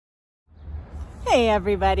Hey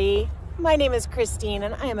everybody, my name is Christine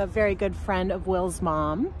and I am a very good friend of Will's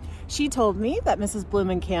mom. She told me that Mrs.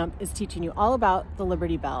 Blumenkamp is teaching you all about the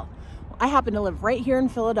Liberty Bell. I happen to live right here in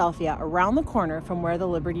Philadelphia, around the corner from where the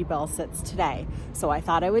Liberty Bell sits today, so I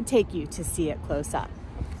thought I would take you to see it close up.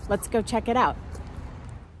 Let's go check it out.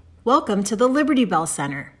 Welcome to the Liberty Bell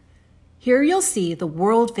Center. Here you'll see the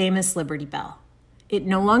world-famous Liberty Bell. It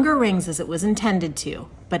no longer rings as it was intended to,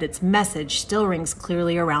 but its message still rings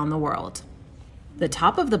clearly around the world. The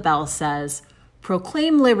top of the bell says,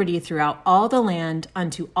 "Proclaim liberty throughout all the land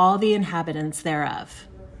unto all the inhabitants thereof."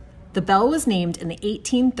 The bell was named in the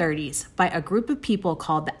 1830s by a group of people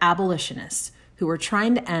called the abolitionists, who were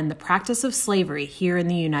trying to end the practice of slavery here in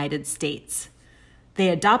the United States. They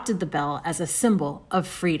adopted the bell as a symbol of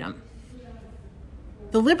freedom.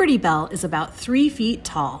 The Liberty Bell is about 3 feet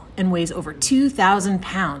tall and weighs over 2,000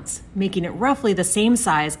 pounds, making it roughly the same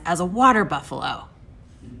size as a water buffalo.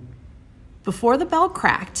 Before the bell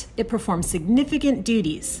cracked, it performed significant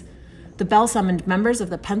duties. The bell summoned members of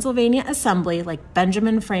the Pennsylvania Assembly like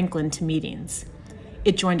Benjamin Franklin to meetings.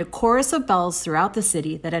 It joined a chorus of bells throughout the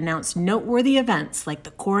city that announced noteworthy events like the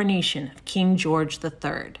coronation of King George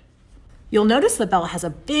III. You'll notice the bell has a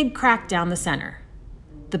big crack down the center.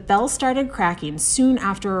 The bell started cracking soon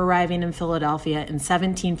after arriving in Philadelphia in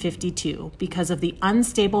 1752 because of the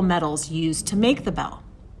unstable metals used to make the bell.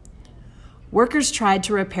 Workers tried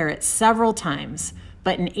to repair it several times,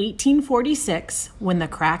 but in 1846, when the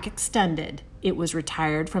crack extended, it was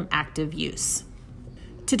retired from active use.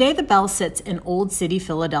 Today, the bell sits in Old City,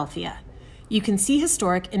 Philadelphia. You can see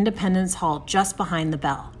historic Independence Hall just behind the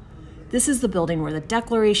bell. This is the building where the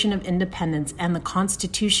Declaration of Independence and the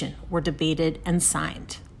Constitution were debated and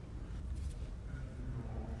signed.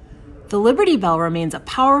 The Liberty Bell remains a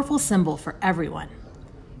powerful symbol for everyone.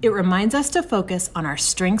 It reminds us to focus on our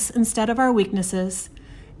strengths instead of our weaknesses,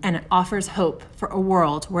 and it offers hope for a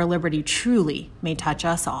world where liberty truly may touch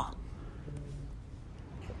us all.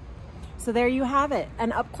 So there you have it,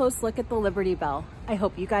 an up-close look at the Liberty Bell. I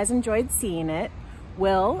hope you guys enjoyed seeing it.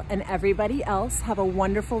 Will and everybody else have a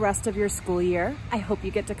wonderful rest of your school year. I hope you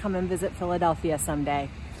get to come and visit Philadelphia someday.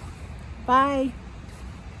 Bye.